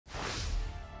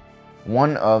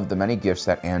One of the many gifts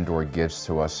that Andor gives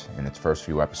to us in its first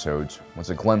few episodes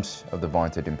was a glimpse of the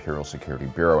vaunted Imperial Security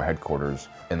Bureau headquarters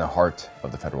in the heart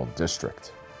of the Federal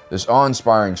District. This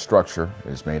awe-inspiring structure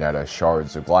is made out of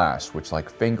shards of glass, which like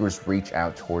fingers reach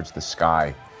out towards the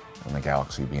sky and the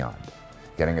galaxy beyond,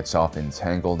 getting itself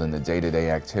entangled in the day-to-day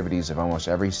activities of almost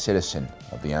every citizen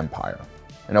of the Empire.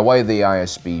 In a way, the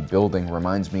ISB building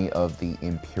reminds me of the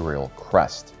Imperial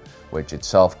crest, which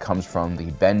itself comes from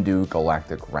the Bendu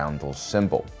Galactic roundel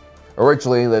symbol.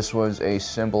 Originally, this was a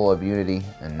symbol of unity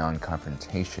and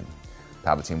non-confrontation.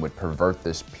 Palpatine would pervert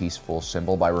this peaceful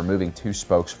symbol by removing two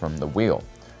spokes from the wheel,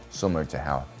 similar to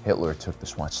how Hitler took the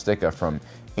swastika from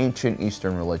ancient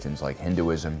Eastern religions like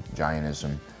Hinduism,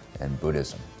 Jainism, and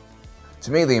Buddhism.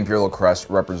 To me, the Imperial crest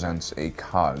represents a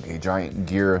cog, a giant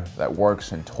gear that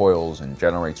works and toils and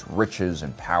generates riches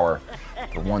and power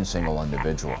for one single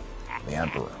individual, the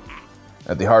Emperor.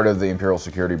 At the heart of the Imperial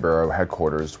Security Bureau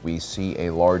headquarters, we see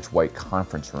a large white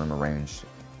conference room arranged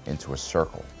into a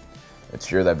circle. It's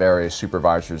here that various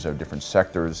supervisors of different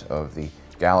sectors of the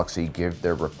galaxy give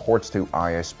their reports to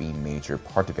ISB Major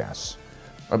Partagaz.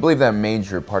 I believe that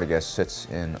Major Partagaz sits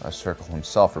in a circle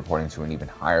himself, reporting to an even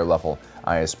higher level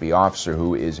ISB officer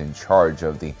who is in charge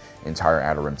of the entire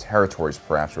Outer Rim territories,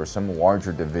 perhaps, or some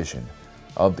larger division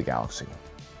of the galaxy.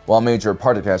 While Major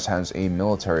Partagaz has a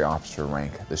military officer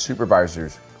rank, the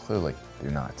supervisors clearly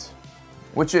do not.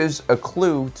 Which is a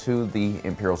clue to the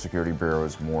Imperial Security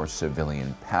Bureau's more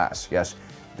civilian past. Yes,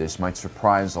 this might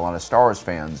surprise a lot of Star Wars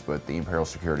fans, but the Imperial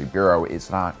Security Bureau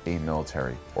is not a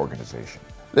military organization.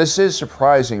 This is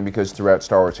surprising because throughout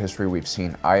Star Wars history, we've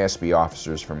seen ISB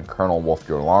officers from Colonel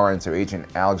Wolfgar Lauren to Agent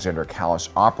Alexander Kallus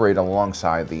operate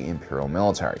alongside the Imperial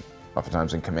military,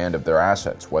 oftentimes in command of their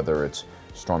assets, whether it's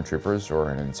stormtroopers or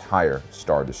an entire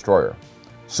Star Destroyer.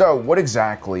 So, what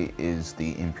exactly is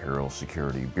the Imperial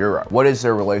Security Bureau? What is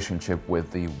their relationship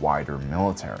with the wider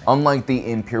military? Unlike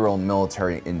the Imperial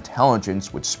Military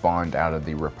Intelligence, which spawned out of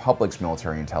the Republic's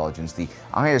military intelligence, the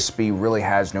ISB really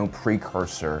has no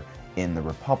precursor in the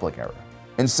Republic era.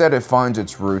 Instead, it finds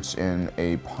its roots in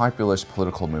a populist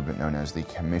political movement known as the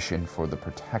Commission for the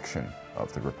Protection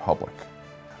of the Republic.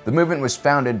 The movement was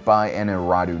founded by an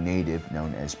Iradu native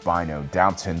known as Bino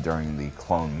Dalton during the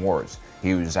Clone Wars.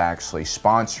 He was actually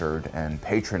sponsored and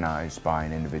patronized by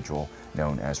an individual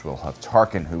known as Wilhuff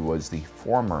Tarkin, who was the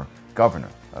former governor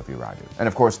of Iradu. And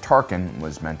of course, Tarkin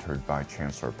was mentored by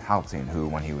Chancellor Palpatine, who,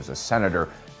 when he was a senator,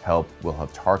 helped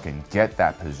Wilhuff Tarkin get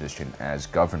that position as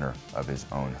governor of his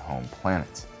own home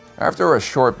planet. After a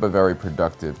short but very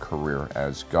productive career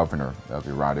as governor of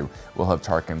Iradu, Wilhuff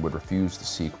Tarkin would refuse to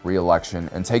seek re-election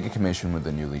and take a commission with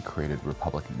the newly created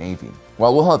Republic Navy.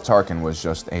 While Wilhuff Tarkin was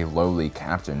just a lowly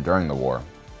captain during the war,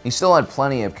 he still had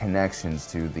plenty of connections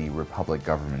to the Republic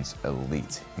government's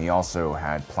elite. He also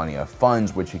had plenty of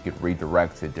funds which he could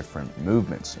redirect to different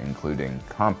movements, including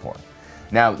Compor.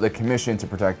 Now, the Commission to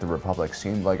Protect the Republic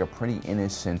seemed like a pretty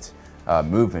innocent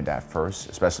movement at first,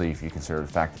 especially if you consider the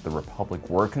fact that the Republic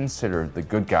were considered the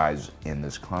good guys in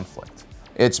this conflict.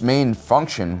 Its main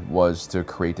function was to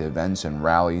create events and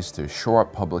rallies to shore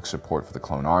up public support for the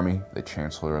Clone Army, the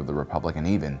Chancellor of the Republic, and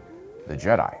even the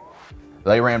Jedi.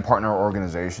 They ran partner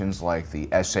organizations like the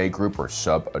SA Group, or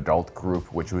Sub-Adult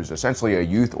Group, which was essentially a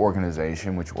youth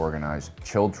organization which organized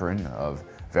children of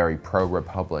very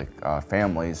pro-Republic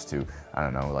families to,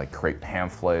 like create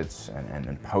pamphlets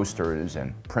and posters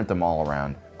and print them all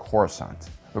around Coruscant.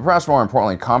 But perhaps more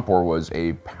importantly, Compor was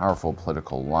a powerful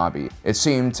political lobby. It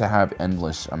seemed to have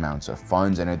endless amounts of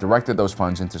funds, and it directed those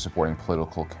funds into supporting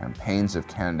political campaigns of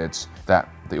candidates that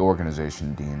the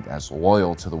organization deemed as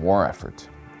loyal to the war effort.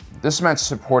 This meant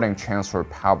supporting Chancellor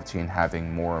Palpatine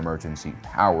having more emergency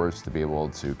powers to be able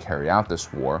to carry out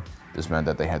this war. This meant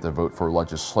that they had to vote for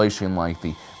legislation like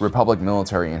the Republic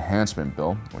Military Enhancement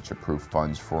Bill, which approved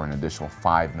funds for an additional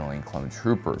 5 million clone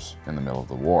troopers in the middle of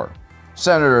the war.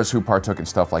 Senators who partook in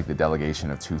stuff like the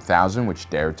Delegation of 2000, which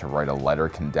dared to write a letter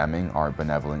condemning our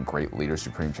benevolent great leader,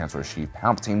 Supreme Chancellor Sheev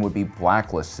Palpatine, would be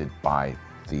blacklisted by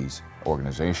these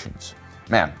organizations.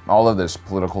 Man, all of this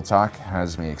political talk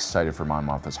has me excited for Mon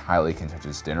Mothma's highly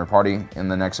contentious dinner party in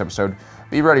the next episode.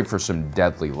 Be ready for some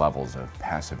deadly levels of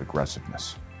passive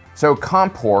aggressiveness. So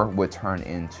Compor would turn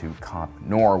into Comp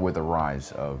Nor with the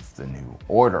rise of the New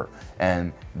Order,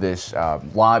 and this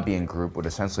lobbying group would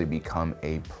essentially become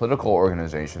a political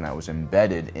organization that was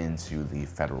embedded into the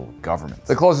federal government.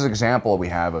 The closest example we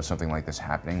have of something like this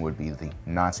happening would be the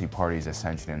Nazi Party's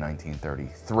ascension in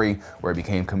 1933, where it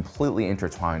became completely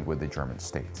intertwined with the German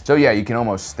state. So yeah, you can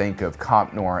almost think of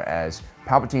Comp Nor as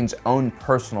Palpatine's own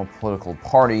personal political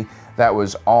party that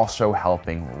was also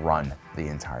helping run the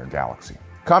entire galaxy.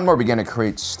 Commodore began to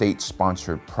create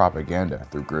state-sponsored propaganda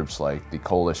through groups like the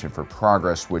Coalition for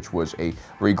Progress, which was a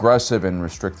regressive and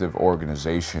restrictive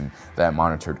organization that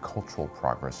monitored cultural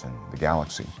progress in the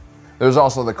galaxy. There was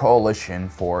also the Coalition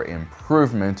for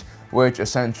Improvement, which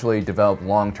essentially developed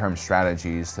long-term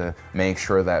strategies to make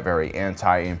sure that very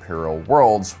anti-imperial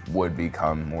worlds would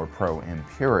become more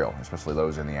pro-imperial, especially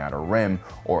those in the Outer Rim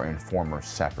or in former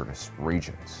separatist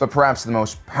regions. But perhaps the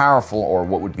most powerful, or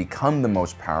what would become the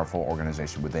most powerful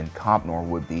organization within Commodore,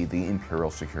 would be the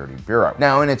Imperial Security Bureau.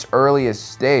 Now, in its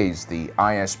earliest days, the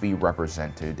ISB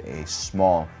represented a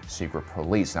small secret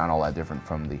police, not all that different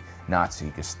from the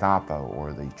Nazi Gestapo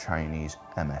or the Chinese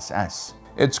MSS.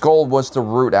 Its goal was to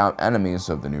root out enemies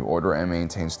of the New Order and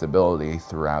maintain stability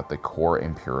throughout the core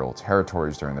Imperial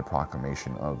territories during the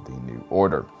proclamation of the New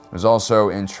Order. It was also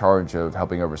in charge of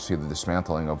helping oversee the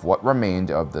dismantling of what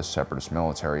remained of the separatist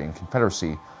military and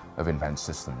Confederacy of Independent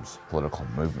Systems political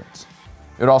movements.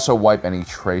 It would also wipe any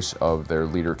trace of their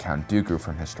leader Count Dooku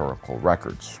from historical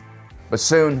records. But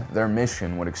soon, their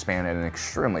mission would expand at an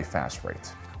extremely fast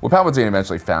rate. What Palpatine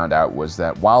eventually found out was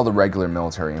that while the regular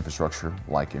military infrastructure,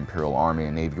 like Imperial Army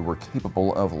and Navy, were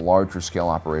capable of larger-scale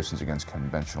operations against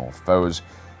conventional foes,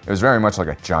 it was very much like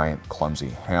a giant, clumsy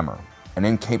hammer, and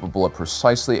incapable of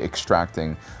precisely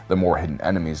extracting the more hidden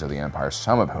enemies of the Empire,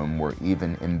 some of whom were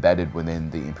even embedded within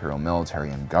the Imperial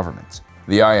military and government.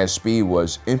 The ISB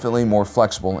was infinitely more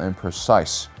flexible and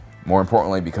precise. More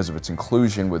importantly, because of its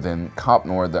inclusion within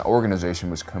Commodore, the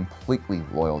organization was completely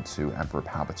loyal to Emperor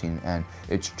Palpatine, and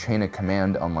its chain of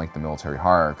command, unlike the military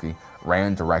hierarchy,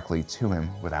 ran directly to him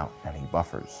without any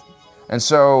buffers. And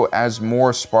so, as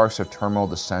more sparks of turmoil,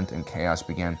 dissent, and chaos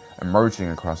began emerging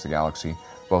across the galaxy,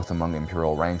 both among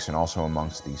Imperial ranks and also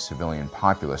amongst the civilian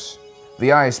populace, the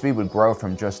ISB would grow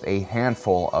from just a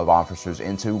handful of officers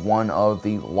into one of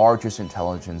the largest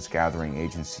intelligence gathering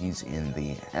agencies in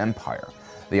the Empire.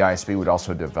 The ISB would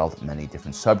also develop many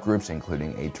different subgroups,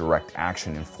 including a direct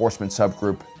action enforcement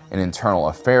subgroup, an internal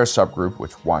affairs subgroup,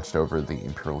 which watched over the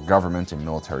imperial government and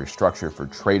military structure for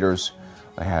traitors.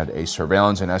 They had a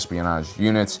surveillance and espionage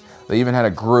unit. They even had a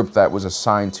group that was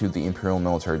assigned to the Imperial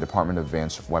Military Department of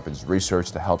Advanced Weapons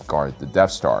Research to help guard the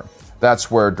Death Star. That's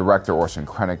where Director Orson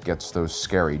Krennic gets those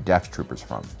scary Death Troopers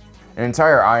from. An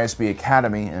entire ISB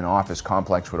academy and office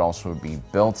complex would also be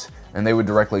built, and they would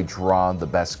directly draw the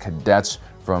best cadets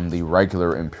from the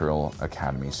regular Imperial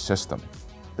Academy system.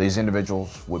 These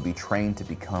individuals would be trained to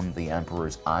become the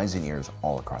Emperor's eyes and ears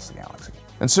all across the galaxy.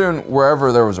 And soon,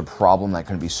 wherever there was a problem that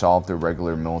couldn't be solved through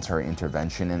regular military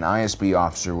intervention, an ISB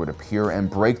officer would appear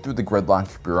and break through the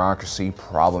gridlock bureaucracy,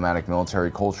 problematic military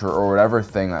culture, or whatever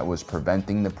thing that was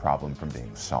preventing the problem from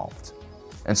being solved.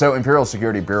 And so Imperial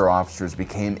Security Bureau officers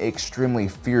became extremely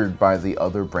feared by the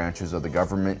other branches of the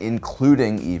government,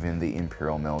 including even the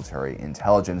Imperial Military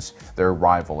Intelligence, their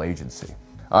rival agency.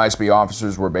 ISB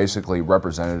officers were basically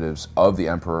representatives of the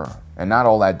Emperor, and not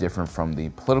all that different from the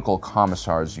political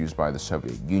commissars used by the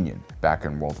Soviet Union back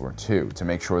in World War II to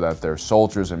make sure that their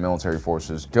soldiers and military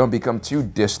forces don't become too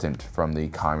distant from the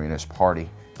Communist Party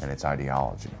and its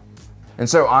ideology. And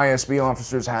so ISB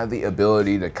officers had the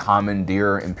ability to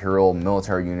commandeer Imperial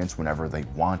military units whenever they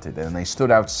wanted, and they stood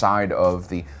outside of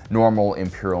the normal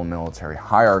Imperial military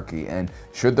hierarchy, and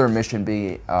should their mission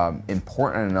be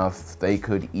important enough, they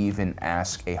could even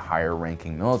ask a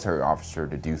higher-ranking military officer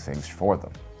to do things for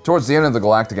them. Towards the end of the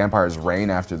Galactic Empire's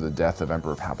reign after the death of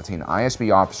Emperor Palpatine,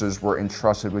 ISB officers were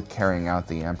entrusted with carrying out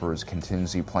the Emperor's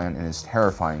contingency plan in his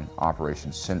terrifying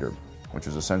Operation Cinder, which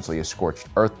was essentially a scorched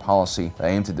earth policy that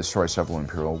aimed to destroy several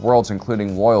Imperial worlds,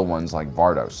 including loyal ones like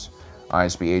Vardos.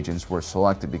 ISB agents were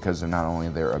selected because of not only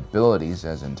their abilities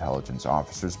as intelligence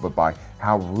officers, but by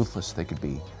how ruthless they could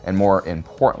be, and more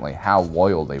importantly, how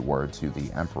loyal they were to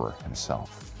the Emperor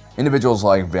himself. Individuals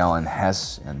like Valen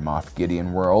Hess and Moff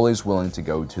Gideon were always willing to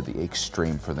go to the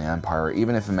extreme for the Empire,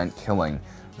 even if it meant killing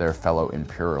their fellow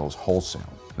Imperials wholesale.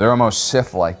 They're almost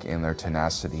Sith-like in their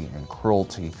tenacity and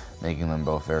cruelty, making them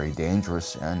both very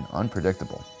dangerous and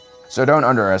unpredictable. So don't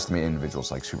underestimate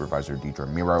individuals like Supervisor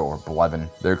Dedra Meero or Blevin.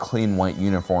 Their clean white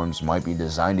uniforms might be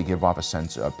designed to give off a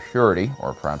sense of purity,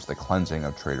 or perhaps the cleansing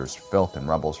of traitors' filth and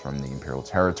rebels from the Imperial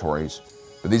territories.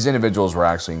 But these individuals were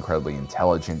actually incredibly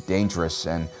intelligent, dangerous,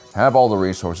 and have all the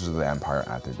resources of the Empire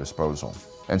at their disposal.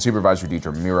 And Supervisor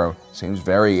Dedra Meero seems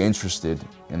very interested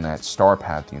in that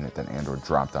Starpath unit that Andor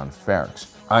dropped on Ferrix.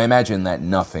 I imagine that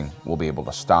nothing will be able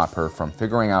to stop her from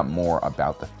figuring out more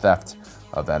about the theft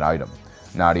of that item,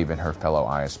 not even her fellow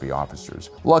ISB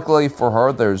officers. Luckily for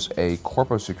her, there's a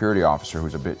corpo security officer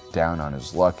who's a bit down on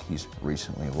his luck. He's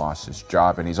recently lost his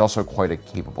job, and he's also quite a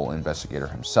capable investigator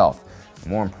himself.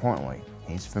 More importantly,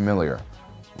 he's familiar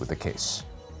with the case.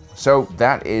 So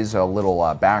that is a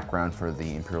little background for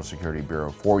the Imperial Security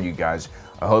Bureau for you guys.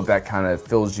 I hope that kind of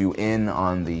fills you in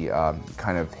on the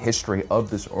kind of history of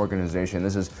this organization.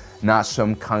 This is not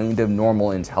some kind of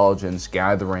normal intelligence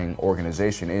gathering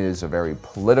organization. It is a very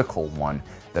political one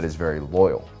that is very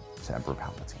loyal to Emperor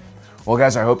Palpatine. Well,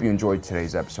 guys, I hope you enjoyed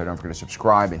today's episode. Don't forget to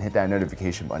subscribe and hit that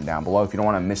notification button down below if you don't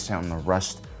want to miss out on the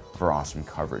rest of our awesome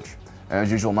coverage. And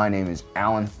as usual, my name is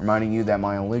Alan, reminding you that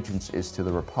my allegiance is to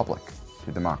the Republic,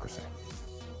 to democracy.